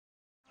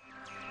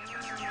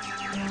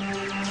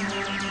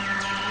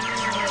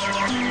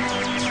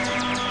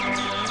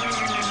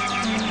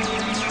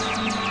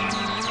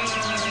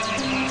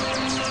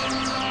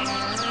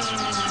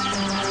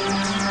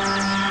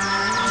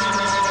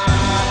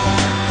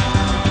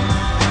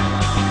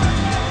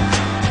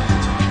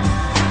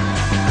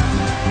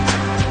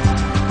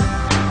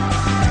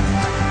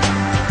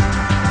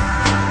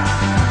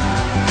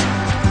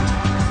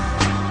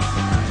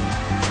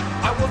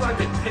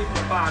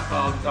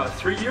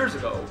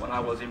years ago when I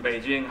was in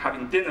Beijing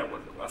having dinner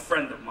with a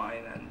friend of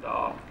mine,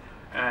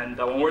 and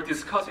when we're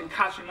discussing,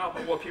 catching up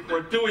on what people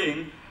are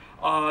doing,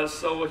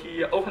 so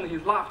he opened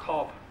his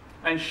laptop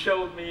and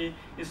showed me,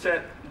 he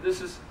said,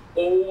 this is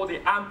all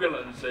the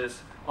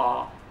ambulances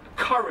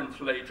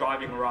currently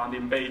driving around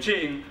in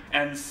Beijing,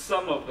 and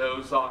some of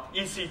those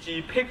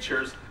ECG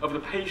pictures of the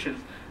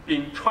patients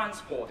being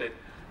transported.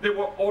 They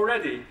were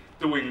already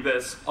doing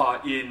this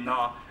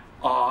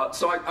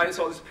so I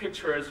thought this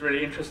picture is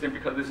really interesting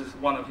because this is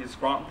one of his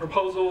grant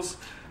proposals.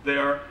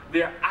 They're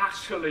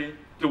actually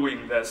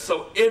doing this.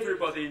 So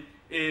everybody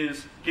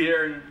is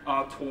gearing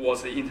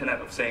towards the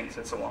Internet of Things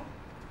and so on.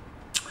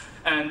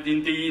 And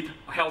indeed,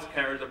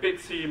 healthcare is a big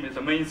theme, is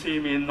a main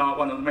theme in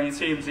one of the main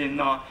themes in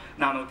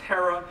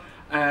Nano-Tera,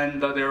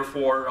 and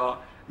therefore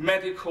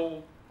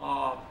medical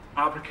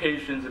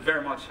applications are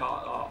very much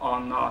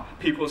on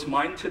people's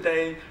mind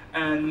today,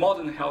 and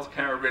modern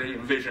healthcare really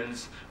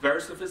envisions very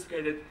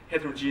sophisticated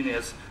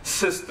heterogeneous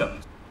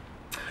systems.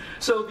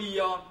 So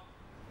the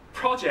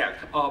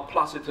project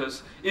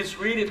PlaCiTUS is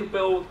really to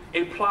build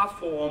a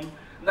platform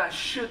that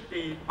should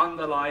be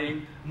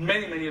underlying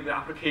many of the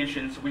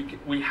applications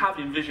we have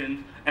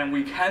envisioned and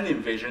we can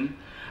envision.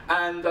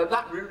 And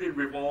that really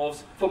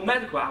revolves, for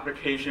medical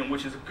application,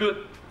 which is a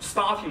good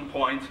starting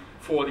point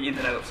for the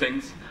Internet of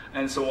Things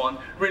and so on,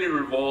 really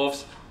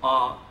revolves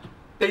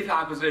data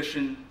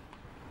acquisition,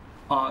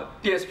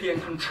 DSP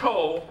and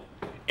control,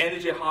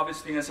 energy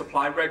harvesting and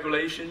supply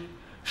regulation,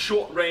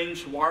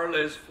 short-range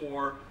wireless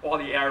for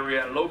body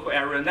area and local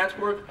area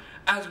network,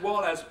 as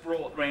well as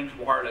broad-range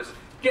wireless,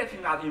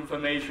 getting that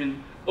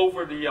information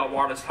over the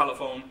wireless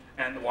telephone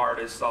and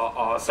wireless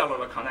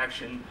cellular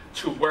connection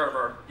to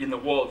wherever in the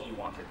world you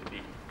want it to be.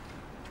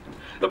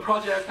 The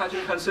project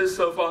actually consists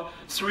of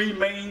 3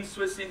 main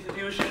Swiss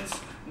institutions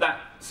that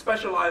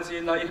specialize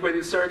in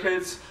integrated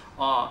circuits,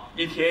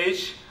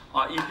 ETH,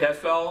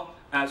 EPFL,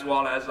 as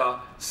well as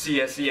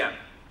CSEM.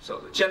 So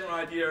the general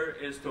idea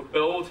is to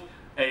build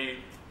a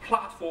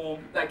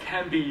platform that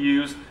can be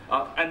used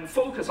and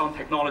focus on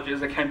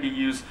technologies that can be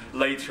used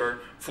later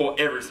for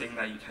everything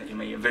that you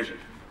may envision.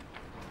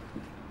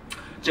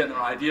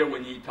 General idea, we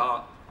need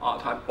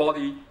type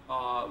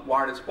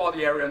wireless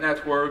body area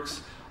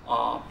networks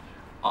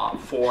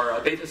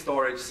for data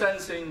storage,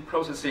 sensing,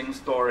 processing,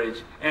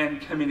 storage,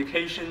 and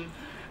communication.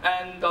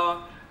 And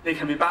they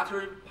can be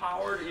battery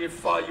powered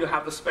if you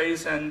have the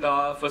space and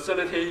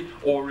facility,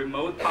 or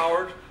remote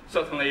powered.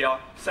 Certainly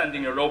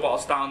sending your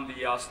robots down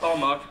the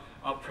stomach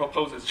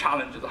proposes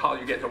challenges how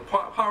you get your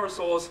power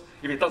source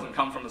if it doesn't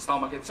come from the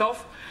stomach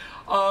itself.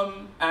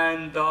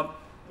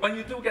 When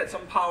you do get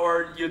some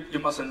power, you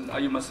must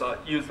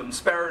use them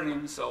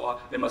sparingly, so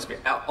they must be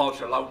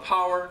ultra low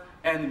power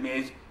and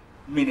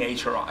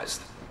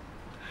miniaturized.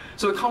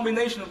 So the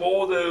combination of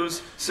all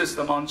those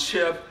system on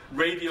chip,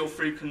 radio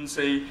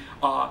frequency,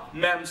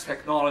 MEMS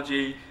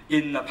technology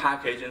in the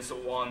package and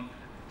so on,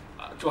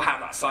 to have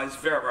that size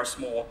very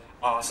small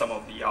are some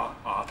of the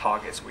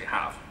targets we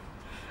have.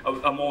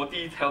 A more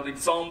detailed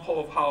example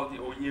of how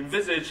we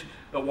envisage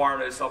the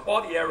wireless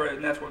body area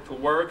network to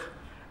work,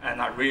 and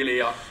that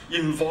really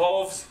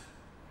involves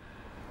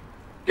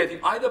getting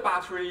either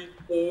battery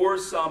or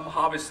some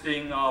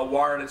harvesting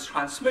wireless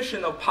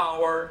transmission of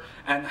power,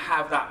 and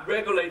have that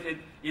regulated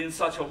in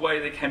such a way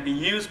that can be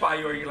used by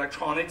your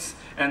electronics,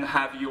 and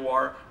have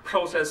your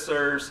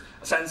processors,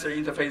 sensor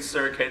interface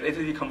circuit,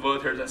 ADC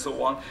converters, and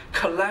so on,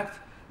 collect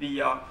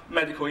the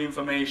medical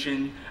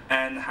information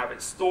and have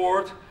it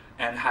stored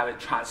and have it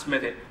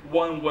transmitted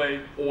one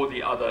way or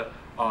the other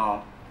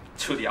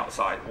to the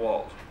outside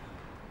world.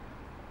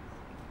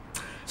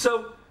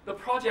 So the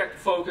project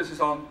focuses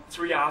on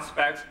 3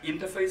 aspects: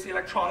 interface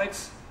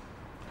electronics,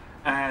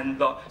 and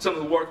some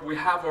of the work we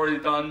have already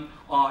done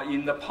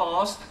in the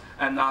past,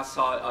 and that's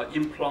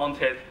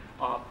implanted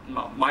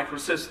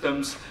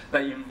microsystems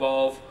that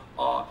involve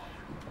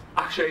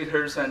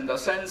actuators and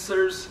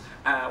sensors,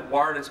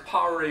 wireless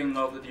powering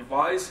of the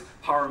device,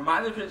 power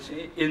management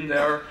in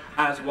there,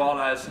 as well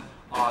as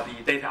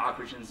the data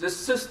acquisition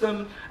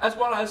system, as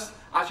well as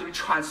actually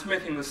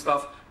transmitting the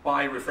stuff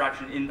by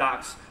refraction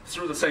index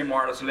through the same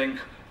wireless link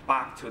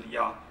back to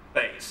the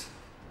base.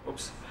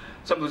 Oops.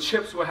 Some of the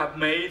chips we have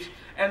made,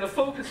 and the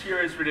focus here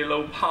is really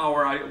low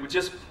power. I would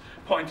just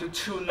point to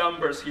 2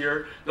 numbers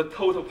here. The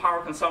total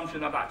power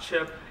consumption of that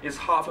chip is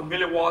 0.5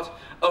 milliwatt,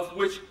 of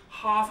which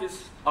half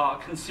is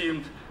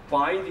consumed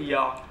by the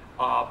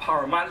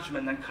power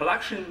management and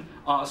collection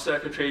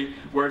circuitry,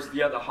 whereas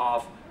the other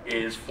half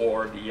is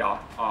for the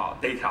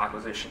data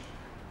acquisition.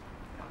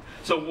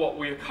 So what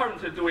we're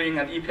currently doing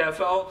at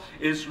EPFL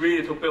is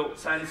really to build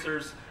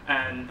sensors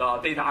and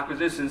data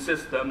acquisition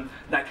system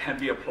that can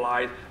be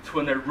applied to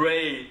an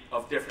array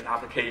of different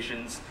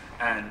applications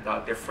and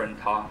different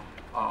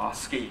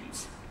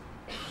schemes.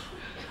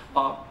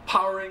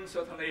 Powering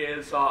certainly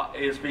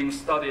is being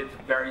studied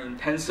very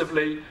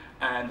intensively,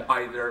 and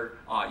either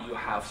you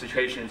have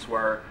situations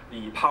where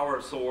the power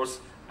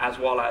source as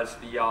well as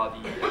the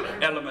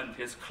element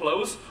is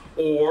close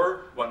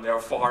or when they're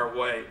far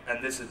away.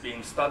 And this is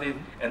being studied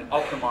and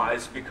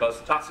optimized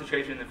because that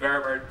situation is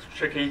very, very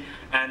tricky,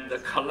 and the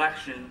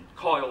collection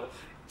coil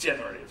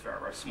generally is very,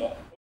 very small.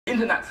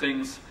 Internet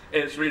Things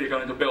is really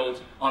going to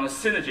build on a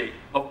synergy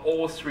of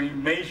all three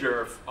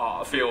major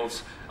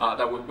fields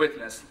that we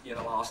witnessed in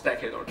the last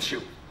decade or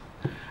two.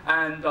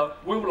 And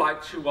we would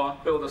like to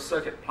build a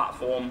circuit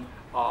platform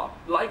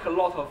like a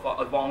lot of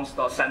advanced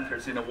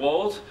centers in the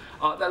world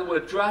that will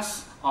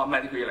address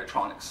medical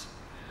electronics.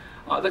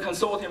 The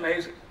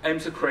consortium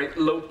aims to create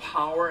low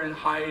power and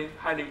highly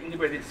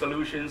integrated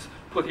solutions,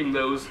 putting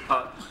those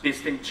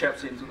distinct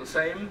chips into the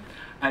same,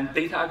 and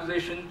data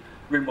acquisition,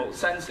 remote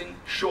sensing,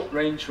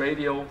 short-range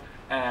radio,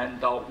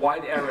 and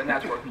wide area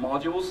network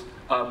modules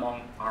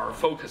among our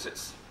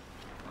focuses.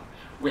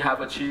 We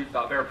have achieved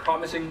very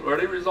promising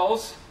early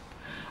results,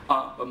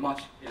 but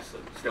much is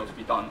still to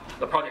be done.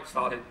 The project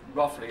started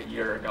roughly a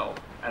year ago,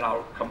 and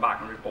I'll come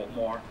back and report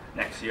more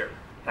next year.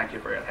 Thank you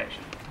for your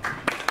attention.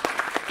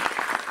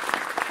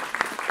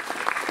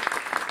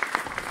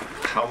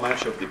 How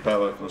much of the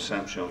power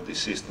consumption of the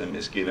system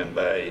is given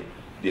by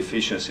the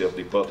efficiency of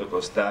the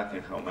protocol stack,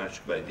 and how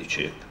much by the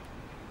chip?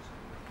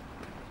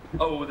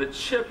 Oh, the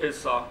chip is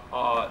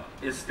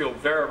still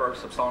very, very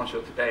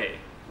substantial today.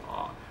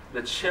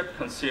 The chip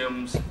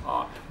consumes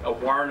a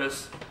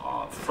wireless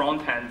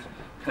front end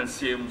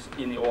consumes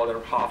in the order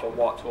of half a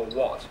watt to a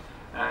watt,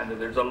 and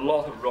there's a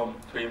lot of room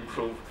to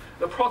improve.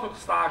 The protocol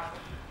stack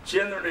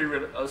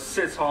generally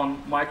sits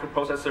on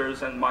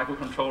microprocessors and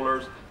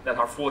microcontrollers that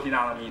are 40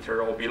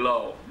 nanometer or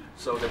below,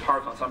 so the power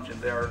consumption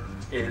there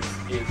is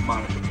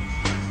manageable.